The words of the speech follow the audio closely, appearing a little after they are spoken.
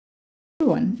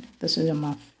Everyone, this is a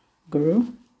math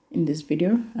guru. In this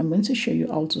video, I'm going to show you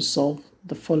how to solve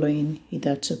the following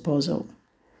Hidato puzzle.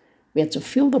 We have to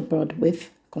fill the board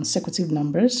with consecutive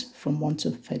numbers from 1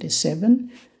 to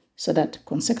 37 so that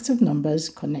consecutive numbers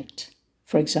connect.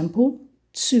 For example,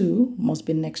 2 must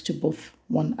be next to both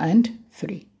 1 and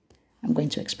 3. I'm going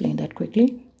to explain that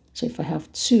quickly. So if I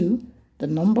have 2, the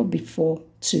number before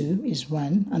 2 is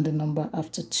 1 and the number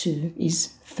after 2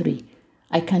 is 3.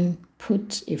 I can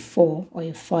put a 4 or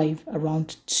a 5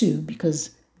 around 2 because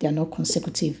they are not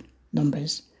consecutive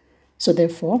numbers. So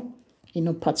therefore, in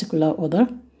no particular order,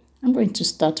 I'm going to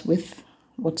start with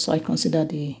what I consider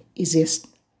the easiest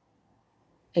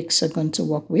hexagon to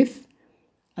work with,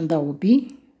 and that will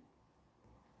be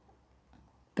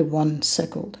the one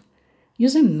circled.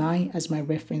 Using 9 as my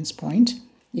reference point,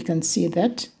 you can see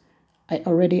that I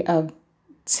already have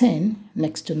 10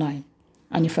 next to 9.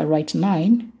 And if I write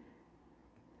 9,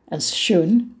 as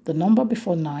shown, the number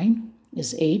before 9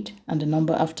 is 8 and the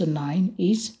number after 9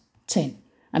 is 10.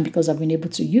 And because I've been able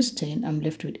to use 10, I'm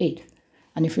left with 8.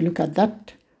 And if you look at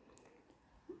that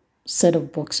set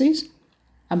of boxes,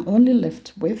 I'm only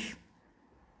left with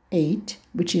 8,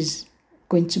 which is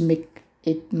going to make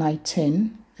 8, 9,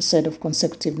 10 a set of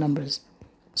consecutive numbers.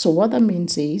 So what that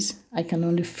means is I can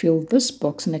only fill this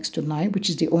box next to 9, which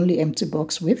is the only empty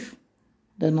box, with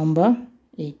the number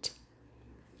 8.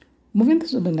 Moving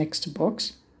to the next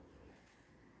box,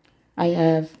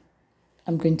 I'm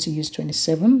going to use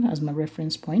 27 as my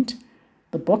reference point.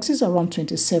 The boxes around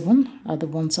 27 are the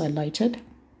ones I highlighted,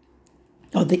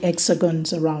 or the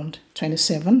hexagons around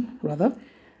 27 rather.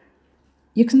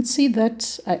 You can see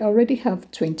that I already have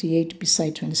 28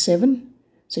 beside 27.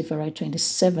 So if I write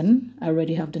 27, I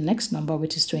already have the next number,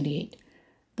 which is 28.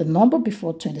 The number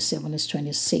before 27 is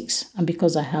 26. And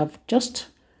because I have just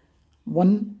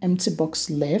one empty box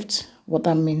left, what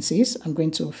that means is I'm going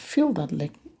to fill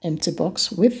that empty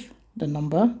box with the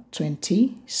number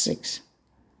 26.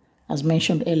 As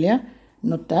mentioned earlier,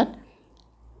 note that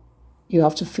you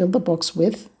have to fill the box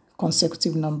with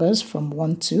consecutive numbers from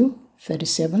 1 to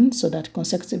 37 so that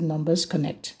consecutive numbers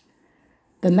connect.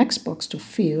 The next box to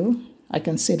fill, I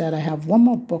can say that I have one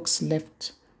more box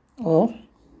left, or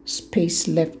space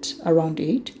left, around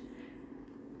 8.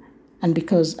 And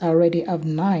because I already have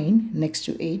 9 next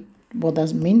to 8, what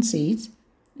that means is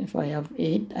if I have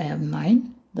 8, I have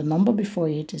 9. The number before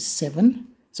 8 is 7.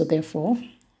 So therefore,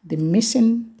 the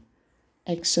missing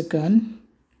hexagon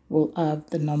will have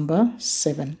the number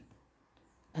 7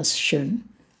 as shown.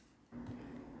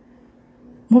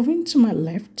 Moving to my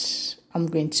left, I'm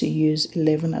going to use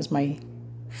 11 as my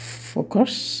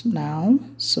focus now.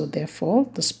 So therefore,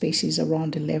 the spaces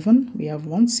around 11, we have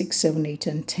 1, 6, 7, 8,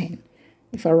 and 10.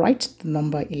 If I write the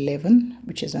number 11,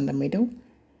 which is in the middle,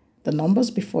 the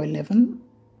numbers before 11,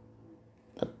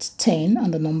 that's 10,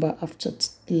 and the number after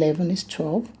 11 is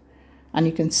 12. And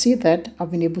you can see that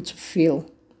I've been able to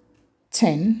fill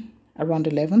 10 around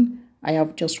 11. I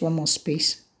have just one more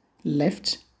space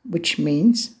left, which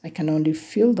means I can only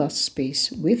fill that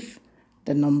space with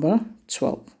the number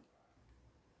 12.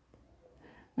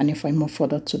 And if I move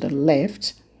further to the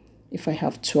left, if I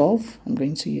have 12, I'm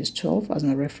going to use 12 as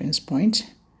my reference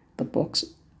point. The box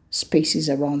spaces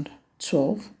around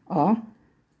 12 are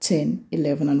 10,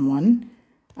 11, and 1.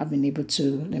 I've been able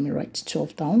to, let me write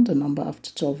 12 down. The number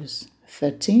after 12 is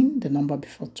 13. The number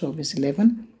before 12 is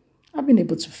 11. I've been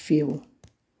able to fill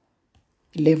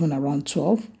 11 around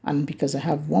 12. And because I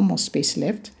have one more space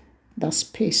left, that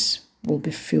space will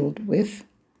be filled with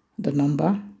the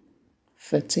number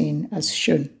 13 as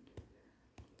shown.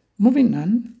 Moving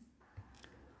on,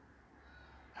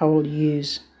 I will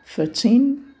use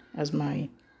 13 as my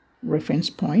reference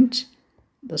point.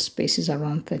 The spaces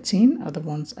around 13 are the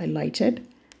ones highlighted.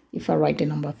 If I write the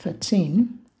number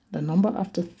 13, the number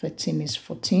after 13 is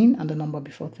 14 and the number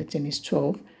before 13 is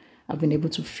 12. I've been able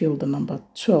to fill the number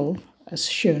 12 as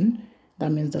shown.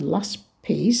 That means the last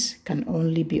space can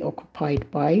only be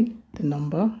occupied by the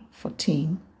number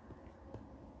 14.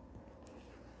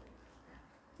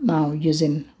 Now,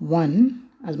 using 1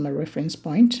 as my reference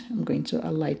point, I'm going to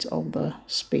highlight all the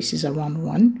spaces around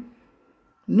 1.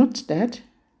 Note that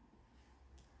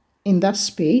in that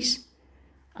space,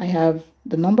 I have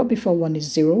the number before 1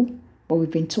 is 0, but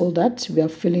we've been told that we are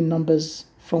filling numbers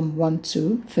from 1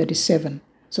 to 37.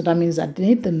 So that means I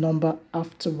need the number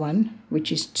after 1,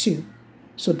 which is 2.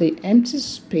 So the empty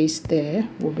space there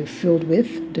will be filled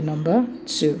with the number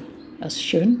 2 as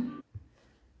shown.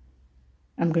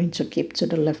 I'm going to keep to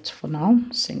the left for now,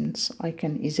 since I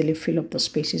can easily fill up the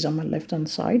spaces on my left hand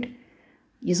side.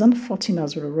 Using 14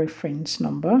 as a reference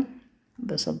number,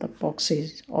 these are the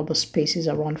boxes or the spaces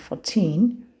around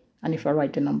 14. And if I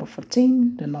write the number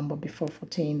 14, the number before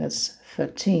 14 is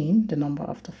 13, the number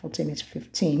after 14 is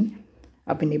 15.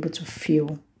 I've been able to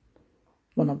fill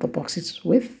one of the boxes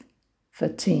with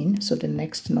 13, so the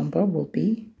next number will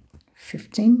be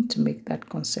 15 to make that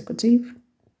consecutive.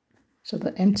 So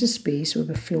the empty space will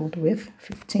be filled with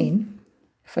 15.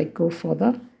 If I go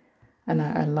further and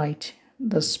I highlight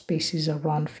the spaces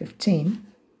around 15,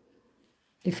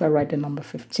 if I write the number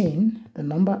 15, the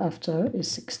number after is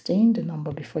 16, the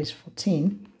number before is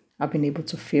 14. I've been able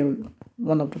to fill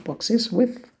one of the boxes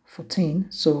with 14,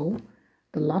 so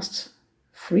the last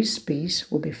free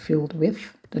space will be filled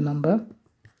with the number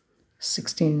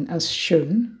 16 as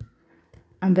shown.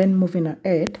 And then moving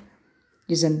ahead,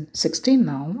 using 16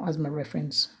 now as my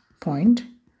reference point,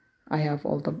 I have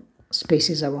all the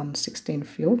spaces around 16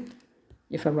 filled.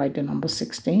 If I write the number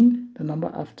 16, the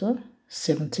number after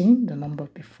 17, the number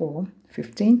before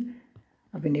 15,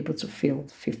 I've been able to fill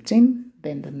 15.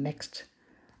 Then the next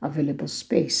available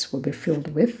space will be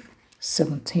filled with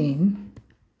 17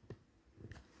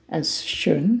 as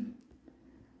shown.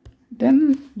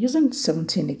 Then using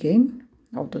 17 again,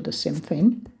 I'll do the same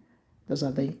thing. Those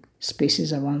are the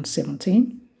spaces around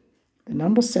 17. The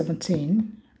number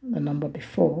 17, the number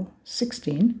before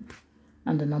 16,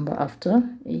 and the number after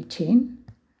 18.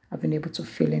 I've been able to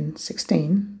fill in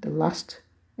 16. The last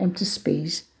empty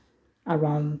space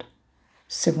around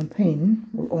 17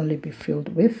 will only be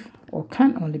filled with, or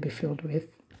can only be filled with,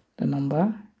 the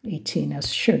number 18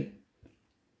 as shown.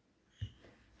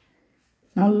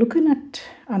 Now looking at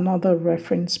another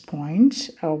reference point,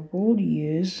 I will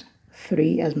use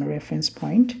 3 as my reference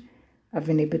point. I've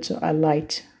been able to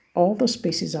highlight all the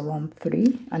spaces around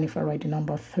 3, and if I write the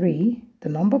number 3, the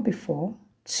number before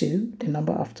 2, the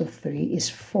number after 3 is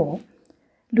 4.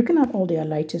 Looking at all the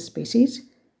highlighted spaces,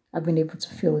 I've been able to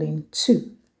fill in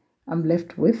 2. I'm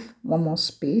left with one more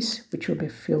space, which will be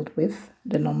filled with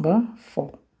the number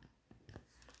 4.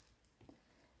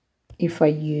 If I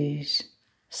use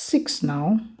 6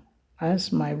 now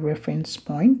as my reference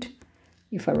point,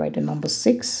 if I write the number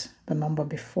 6, the number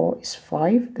before is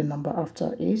 5, the number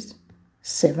after is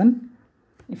 7.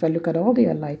 If I look at all the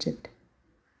highlighted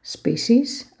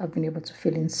spaces, I've been able to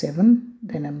fill in 7.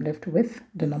 Then I'm left with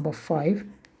the number 5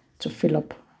 to fill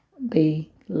up the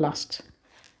last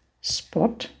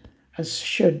spot as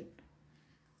shown.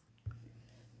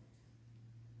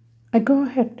 I go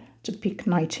ahead to pick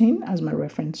 19 as my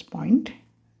reference point.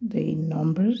 The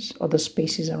numbers or the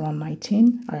spaces around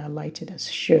 19 are highlighted as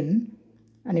shown.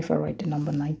 And if I write the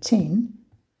number 19,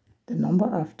 the number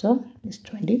after is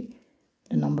 20,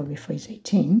 the number before is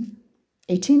 18.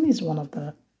 18 is one of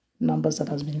the numbers that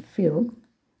has been filled,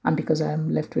 and because I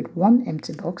am left with one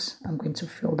empty box, I'm going to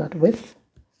fill that with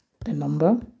the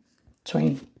number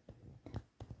 20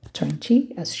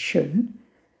 as shown.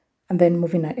 And then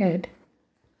moving ahead,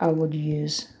 I would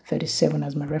use 37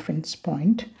 as my reference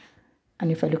point.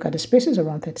 And if I look at the spaces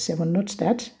around 37, note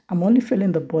that I'm only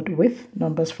filling the board with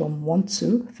numbers from 1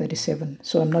 to 37.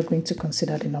 So I'm not going to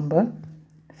consider the number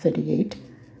 38,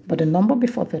 but the number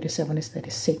before 37 is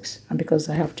 36. And because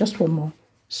I have just one more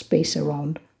space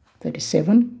around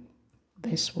 37,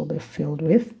 this will be filled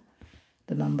with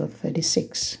the number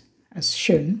 36 as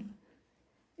shown.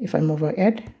 If I move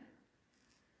ahead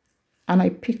and I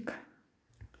pick,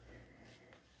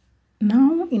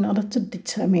 now in order to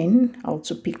determine how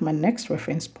to pick my next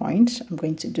reference point, I'm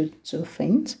going to do 2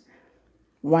 things.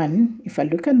 One, if I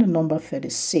look at the number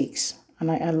 36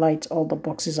 and I highlight all the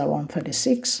boxes around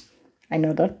 36, I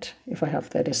know that if I have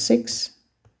 36,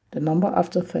 the number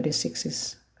after 36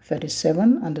 is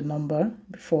 37 and the number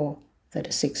before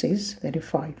 36 is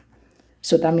 35.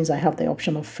 So that means I have the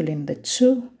option of filling the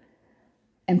 2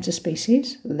 empty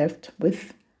spaces left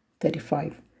with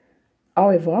 35.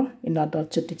 However, in order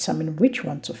to determine which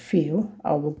one to fill,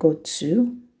 I will go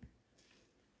to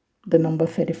the number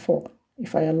 34.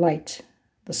 If I highlight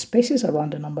the spaces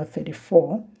around the number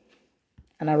 34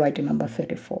 and I write the number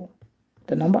 34,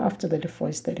 the number after 34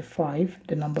 is 35,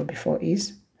 the number before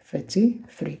is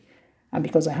 33. And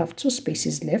because I have 2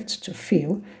 spaces left to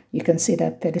fill, you can see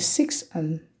that 36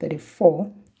 and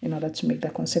 34, in order to make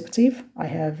that consecutive, I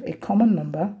have a common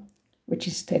number, which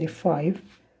is 35,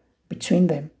 between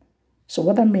them. So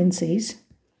what that means is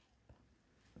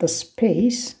the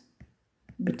space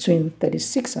between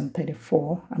 36 and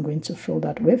 34, I'm going to fill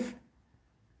that with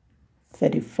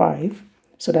 35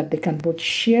 so that they can both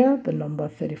share the number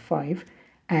 35.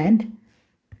 And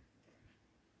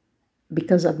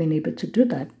because I've been able to do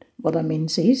that, what that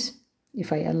means is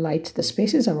if I highlight the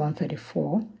spaces around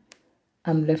 34,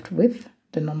 I'm left with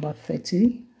the number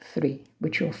 33,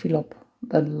 which will fill up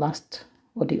the last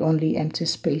or the only empty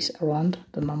space around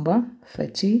the number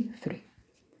 33.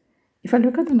 If I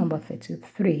look at the number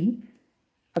 33,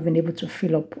 I've been able to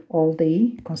fill up all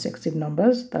the consecutive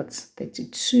numbers, that's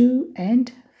 32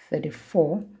 and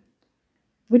 34,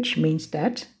 which means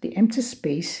that the empty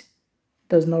space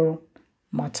does not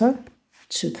matter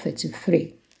to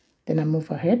 33. Then I move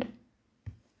ahead.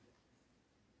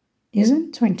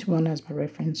 Using 21 as my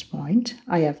reference point,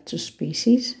 I have two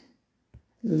spaces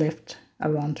left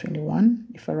around 21.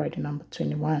 If I write the number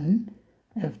 21,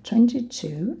 I have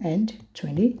 22 and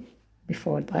 20.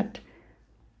 Before that,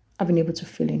 I've been able to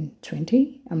fill in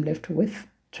 20. I'm left with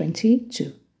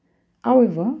 22.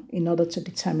 However, in order to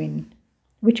determine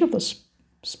which of the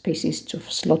spaces to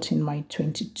slot in my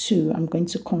 22, I'm going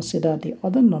to consider the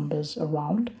other numbers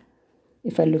around.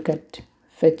 If I look at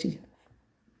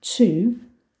 32,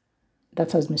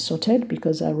 that has been sorted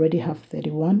because I already have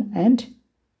 31 and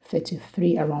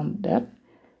 33 around that.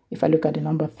 If I look at the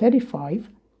number 35,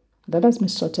 that has been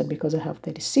sorted because I have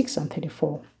 36 and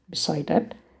 34 beside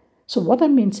that. So what that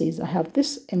means is I have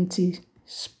this empty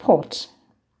spot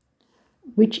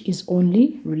which is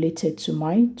only related to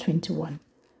my 21.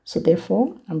 So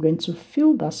therefore, I'm going to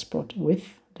fill that spot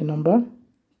with the number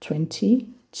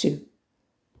 22.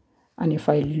 And if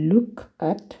I look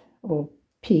at or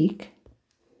pick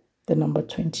the number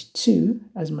 22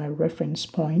 as my reference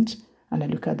point, and I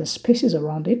look at the spaces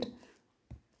around it,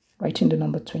 writing the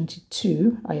number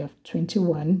 22, I have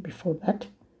 21 before that,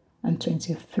 and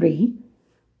 23.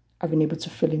 I've been able to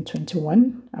fill in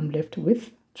 21. I'm left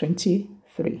with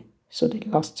 23. So the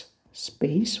last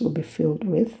space will be filled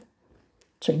with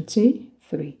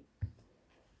 23.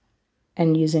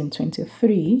 And using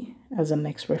 23 as the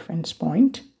next reference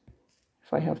point,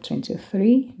 if I have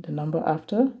 23, the number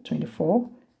after 24,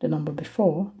 the number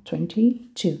before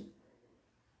 22.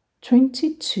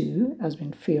 22 has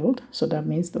been filled, so that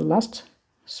means the last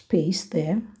space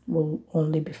there will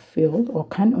only be filled or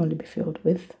can only be filled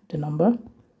with the number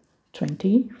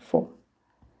 24.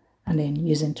 And then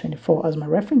using 24 as my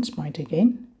reference point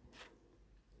again,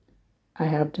 I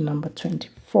have the number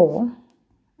 24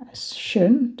 as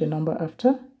shown, the number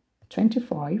after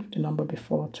 25, the number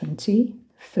before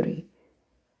 23.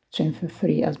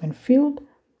 23 has been filled.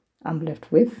 I'm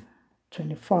left with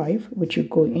 25, which will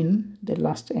go in the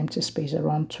last empty space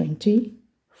around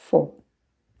 24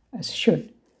 as shown.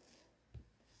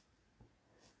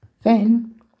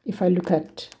 Then if I look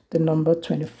at the number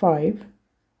 25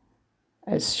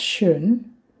 as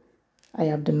shown, I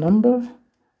have the number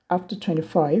after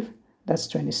 25, that's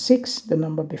 26, the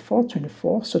number before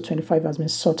 24, so 25 has been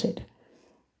sorted.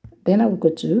 Then I will go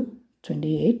to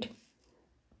 28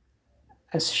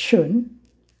 as shown.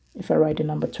 If I write the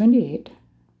number 28,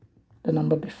 the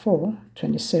number before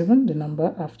 27, the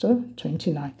number after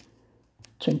 29.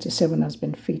 27 has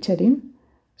been fitted in,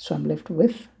 so I'm left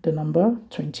with the number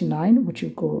 29, which will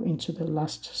go into the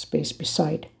last space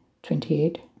beside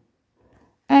 28.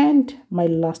 And my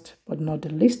last but not the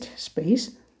least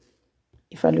space,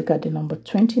 if I look at the number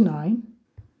 29,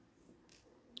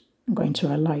 I'm going to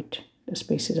highlight the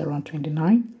spaces around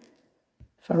 29.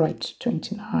 If I write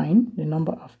 29, the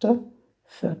number after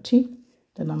 30,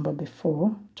 the number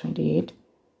before 28,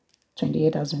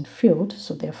 28 has been filled,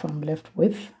 so therefore I'm left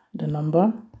with the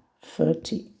number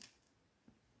 30.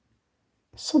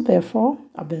 So therefore,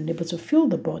 I've been able to fill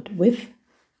the board with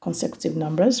consecutive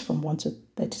numbers from 1 to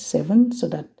 37 so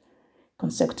that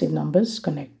consecutive numbers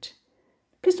connect.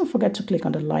 Please don't forget to click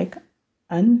on the like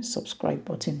and subscribe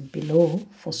button below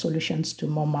for solutions to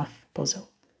more math puzzle.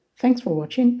 Thanks for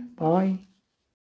watching. Bye.